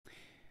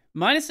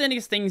My understanding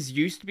is things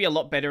used to be a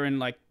lot better in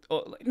like,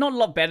 or, not a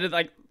lot better,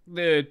 like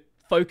the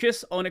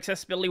focus on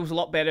accessibility was a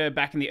lot better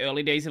back in the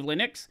early days of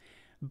Linux,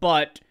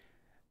 but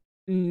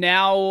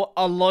now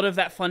a lot of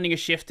that funding has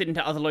shifted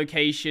into other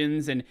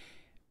locations, and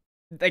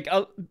like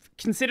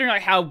considering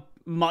like how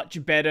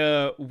much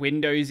better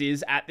Windows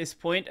is at this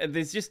point,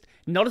 there's just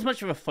not as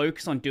much of a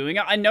focus on doing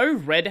it. I know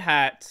Red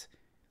Hat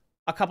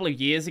a couple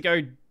of years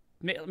ago,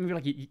 maybe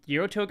like a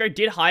year or two ago,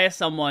 did hire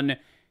someone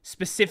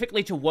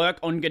specifically to work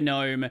on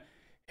GNOME,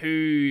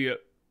 who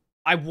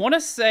I want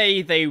to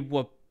say they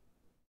were,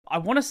 I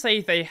want to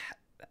say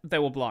they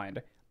were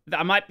blind.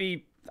 I might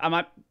be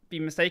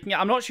mistaking it.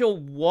 I'm not sure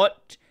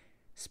what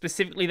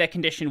specifically their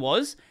condition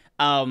was,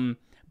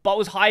 but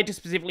was hired to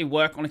specifically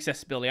work on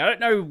accessibility. I don't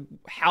know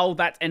how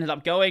that's ended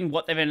up going,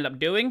 what they've ended up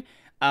doing,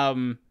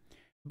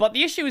 but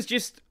the issue is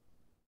just,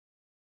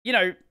 you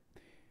know,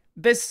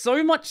 there's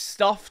so much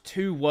stuff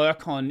to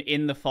work on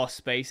in the FOSS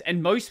space,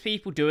 and most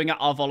people doing it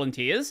are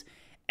volunteers.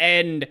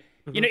 And,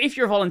 you know, if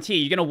you're a volunteer,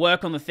 you're going to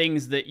work on the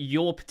things that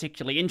you're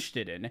particularly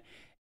interested in.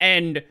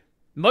 And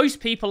most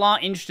people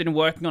aren't interested in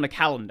working on a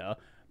calendar.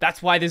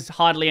 That's why there's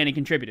hardly any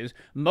contributors.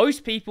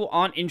 Most people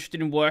aren't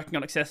interested in working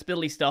on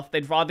accessibility stuff.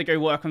 They'd rather go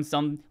work on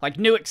some, like,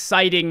 new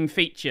exciting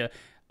feature.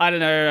 I don't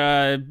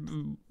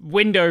know,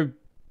 window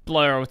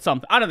blur or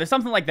something. I don't know,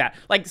 something like that.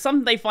 Like,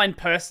 something they find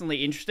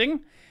personally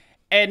interesting.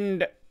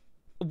 And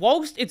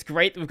whilst it's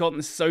great that we've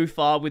gotten so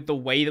far with the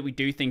way that we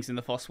do things in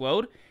the FOSS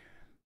world,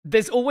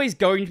 there's always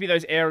going to be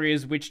those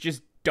areas which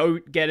just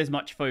don't get as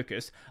much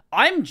focus.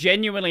 I'm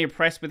genuinely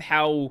impressed with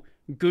how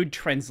good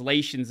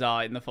translations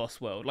are in the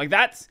FOSS world. Like,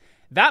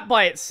 that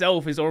by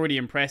itself is already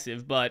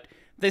impressive, but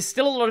there's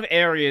still a lot of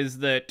areas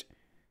that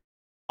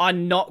are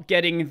not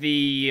getting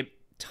the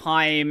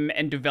time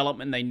and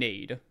development they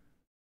need.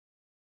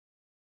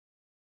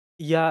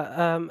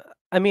 Yeah,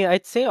 I mean,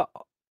 I'd say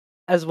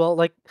as well,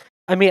 like,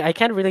 I mean, I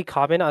can't really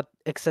comment on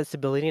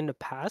accessibility in the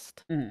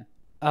past, Mhm.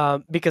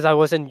 because I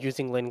wasn't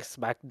using Linux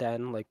back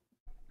then, like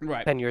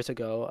Right. 10 years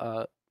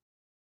ago.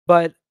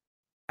 But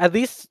at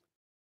least,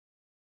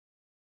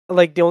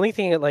 like, the only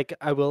thing like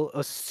I will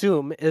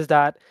assume is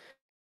that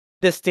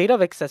the state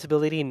of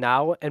accessibility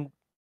now and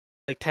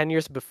like 10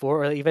 years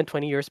before, or even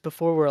 20 years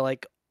before, were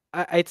like,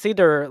 I'd say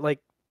they're like,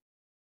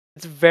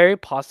 it's very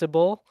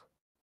possible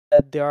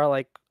that they are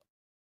like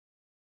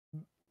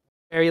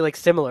very like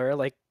similar,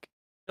 like,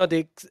 you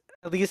know,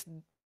 at least,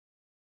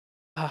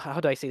 how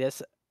do I say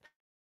this?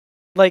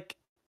 Like,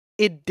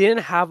 it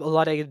didn't have a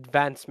lot of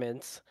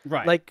advancements.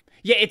 Right. Like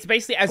Yeah, it's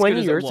basically as good 20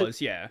 as it years,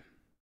 was, yeah.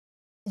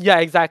 yeah,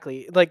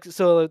 exactly. Like,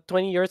 so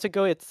 20 years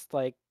ago, it's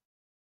like,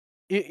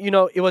 you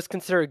know, it was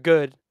considered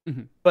good,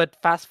 Mhm.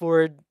 but fast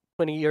forward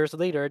 20 years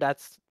later,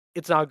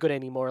 it's not good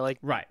anymore. Like,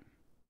 Right.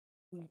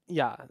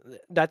 yeah,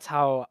 that's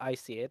how I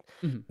see it.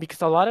 Mhm.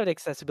 Because a lot of the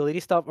accessibility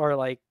stuff are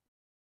like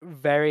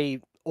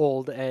very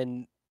old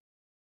and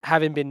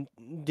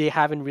they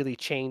haven't really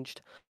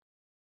changed.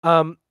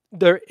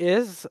 There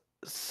is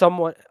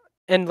someone,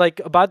 and like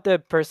about the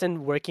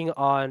person working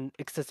on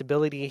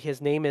accessibility,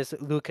 his name is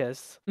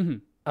Lucas.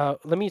 Mhm. Uh,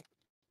 let me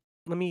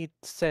let me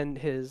send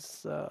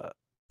his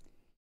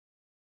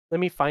let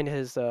me find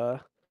his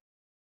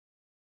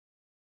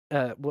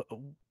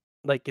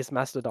like his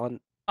Mastodon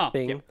Oh, yeah,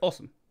 thing.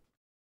 awesome.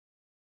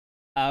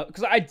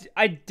 Because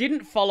I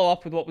didn't follow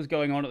up with what was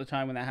going on at the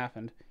time when that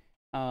happened.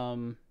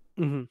 Um,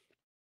 Hmm.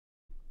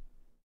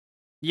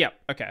 yeah,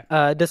 okay.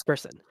 This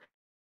person.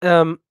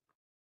 Um,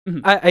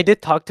 Mhm. I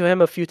did talk to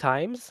him a few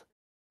times,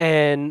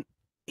 and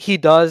he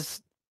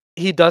does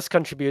he does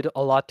contribute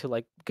a lot to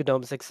like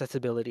GNOME's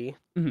accessibility.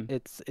 Mhm.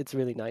 It's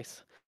really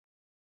nice,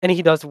 and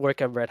he does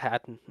work at Red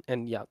Hat,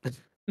 and yeah.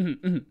 Mhm.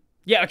 Mhm.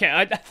 Yeah, okay.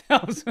 I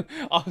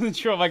wasn't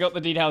sure if I got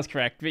the details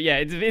correct, but yeah,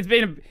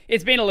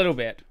 it's been a little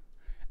bit.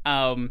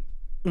 Um,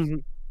 Hmm.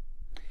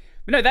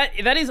 but no,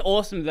 that is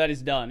awesome that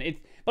is done.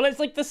 But it's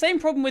like the same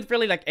problem with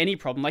really like any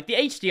problem, like the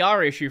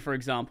HDR issue, for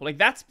example. Like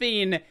that's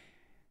been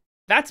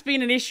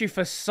an issue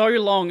for so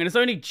long, and it's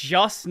only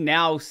just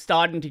now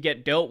starting to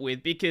get dealt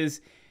with because,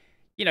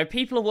 you know,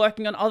 people are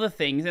working on other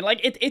things, and like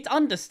it's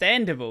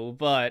understandable,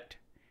 but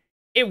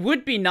it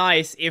would be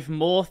nice if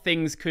more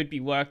things could be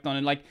worked on,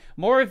 and like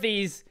more of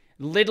these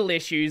little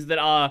issues that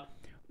are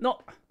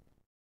not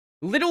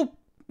little,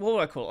 what do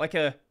I call it?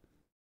 Like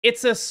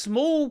it's a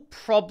small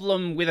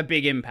problem with a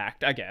big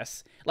impact, I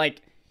guess.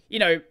 Like, you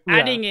know, Yeah.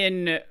 adding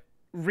in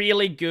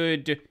really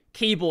good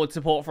keyboard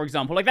support, for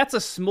example, like that's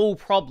a small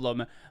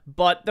problem,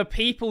 but the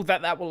people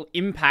that will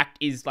impact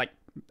is like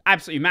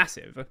absolutely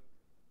massive.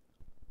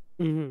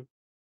 Hmm.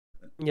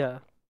 Yeah.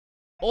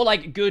 Or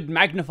like good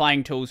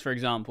magnifying tools, for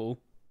example.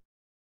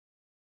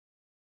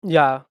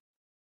 Yeah.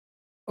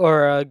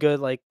 Or a good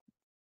like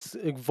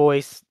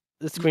voice,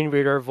 the screen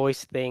reader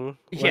voice thing,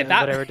 Yeah,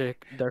 whatever they're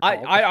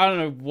called. I don't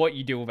know what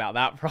you do about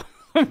that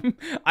problem.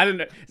 I don't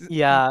know.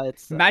 Yeah,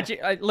 it's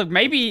Magic. Look,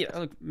 maybe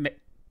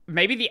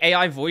the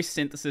AI voice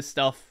synthesis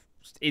stuff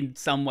in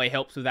some way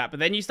helps with that, but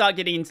then you start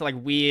getting into like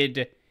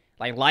weird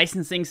like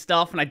licensing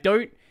stuff, and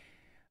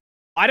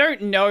I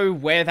don't know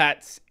where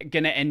that's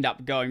gonna end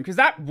up going because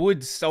that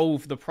would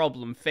solve the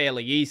problem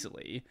fairly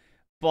easily,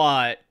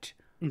 but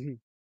Mhm.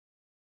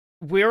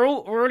 we're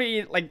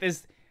already like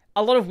there's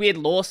a lot of weird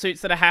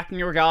lawsuits that are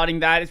happening regarding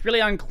that. It's really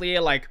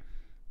unclear like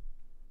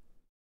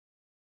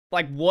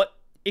what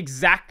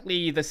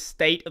exactly the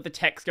state of the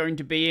tech's going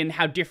to be and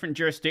how different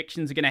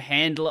jurisdictions are going to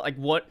handle it. Like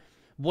what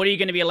are you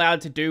going to be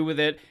allowed to do with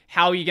it?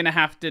 How are you going to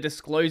have to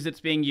disclose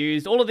it's being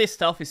used? All of this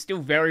stuff is still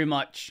very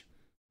much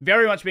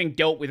being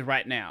dealt with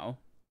right now.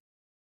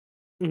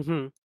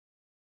 Mhm.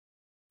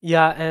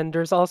 Yeah, and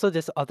there's also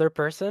this other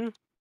person.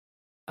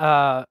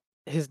 Uh,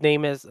 his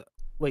name is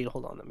wait,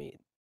 hold on, let me.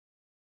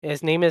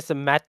 His name is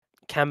Matt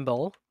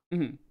Campbell.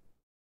 Hmm.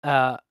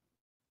 Uh,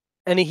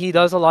 and he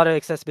does a lot of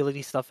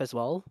accessibility stuff as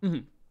well. Hmm.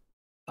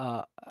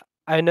 Uh,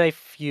 I don't know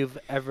if you've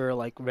ever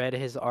like read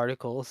his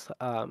articles.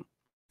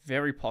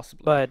 Very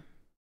possibly. But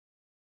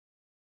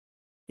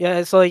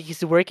yeah, so like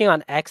he's working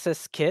on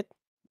Access Kit,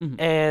 Hmm.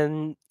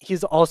 and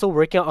he's also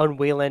working on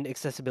Wayland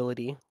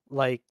accessibility,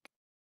 like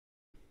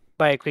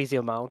by a crazy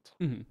amount.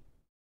 Hmm.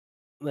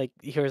 Like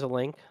here's a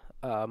link.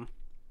 Um,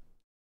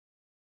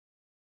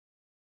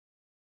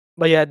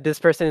 but yeah, this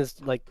person is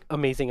like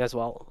amazing as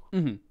well.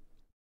 Hmm.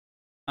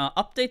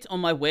 Updates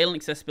on my Wayland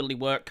accessibility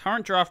work.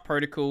 Current draft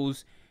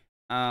protocols.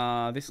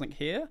 This link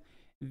here.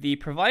 The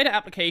provider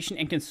application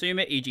and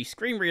consumer, e.g.,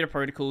 screen reader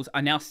protocols,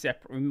 are now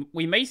separate.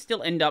 We may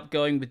still end up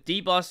going with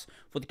dbus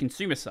for the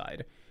consumer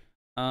side.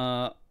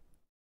 Uh,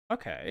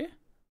 okay.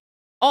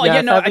 Oh yeah,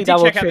 Yeah, no, I sadly did that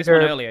will check out this one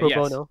trigger earlier. pro Yes.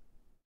 bono.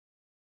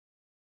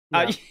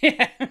 Yeah,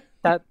 Yeah.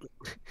 that.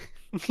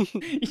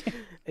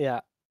 Yeah,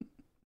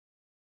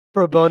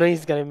 pro bono.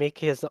 He's gonna make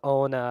his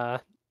own.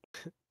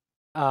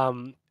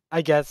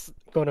 I guess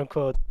quote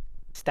unquote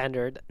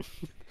standard.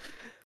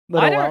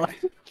 But I oh don't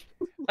well.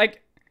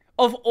 like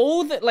of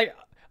all the like.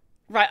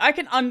 Right, I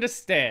can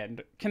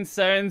understand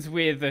concerns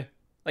with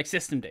like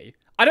System D.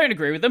 I don't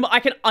agree with them. But I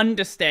can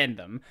understand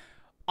them.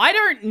 I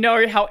don't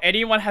know how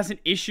anyone has an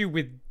issue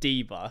with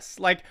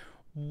dbus. Like,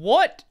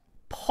 what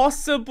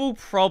possible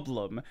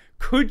problem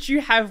could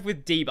you have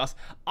with dbus?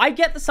 I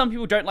get that some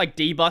people don't like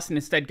dbus and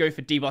instead go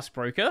for dbus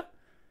broker,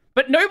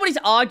 but nobody's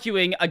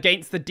arguing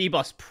against the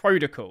dbus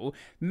protocol.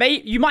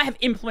 You might have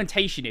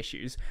implementation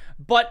issues,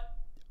 but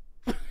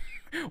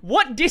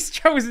what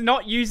distro is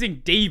not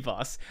using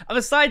dbus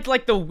besides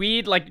like the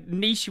weird like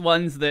niche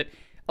ones that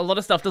a lot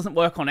of stuff doesn't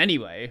work on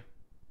anyway?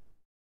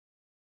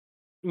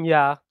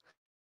 Yeah.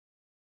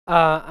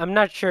 I'm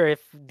not sure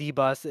if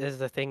dbus is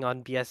the thing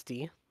on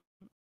BSD,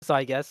 so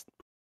I guess,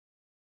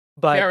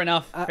 but Fair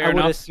enough. I Fair would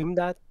enough. assume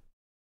that.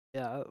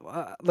 Yeah,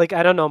 like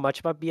I don't know much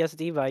about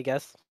BSD, but I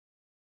guess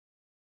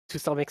to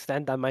some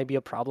extent that might be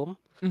a problem.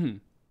 Hmm.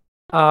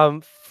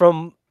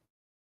 From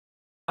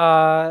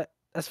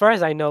as far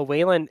as I know,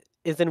 Wayland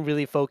isn't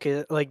really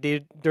focused. Like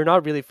they're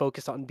not really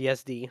focused on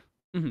BSD.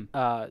 Hmm.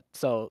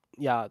 So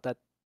yeah, that's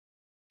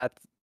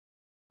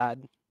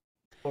bad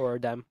for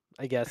them,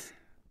 I guess.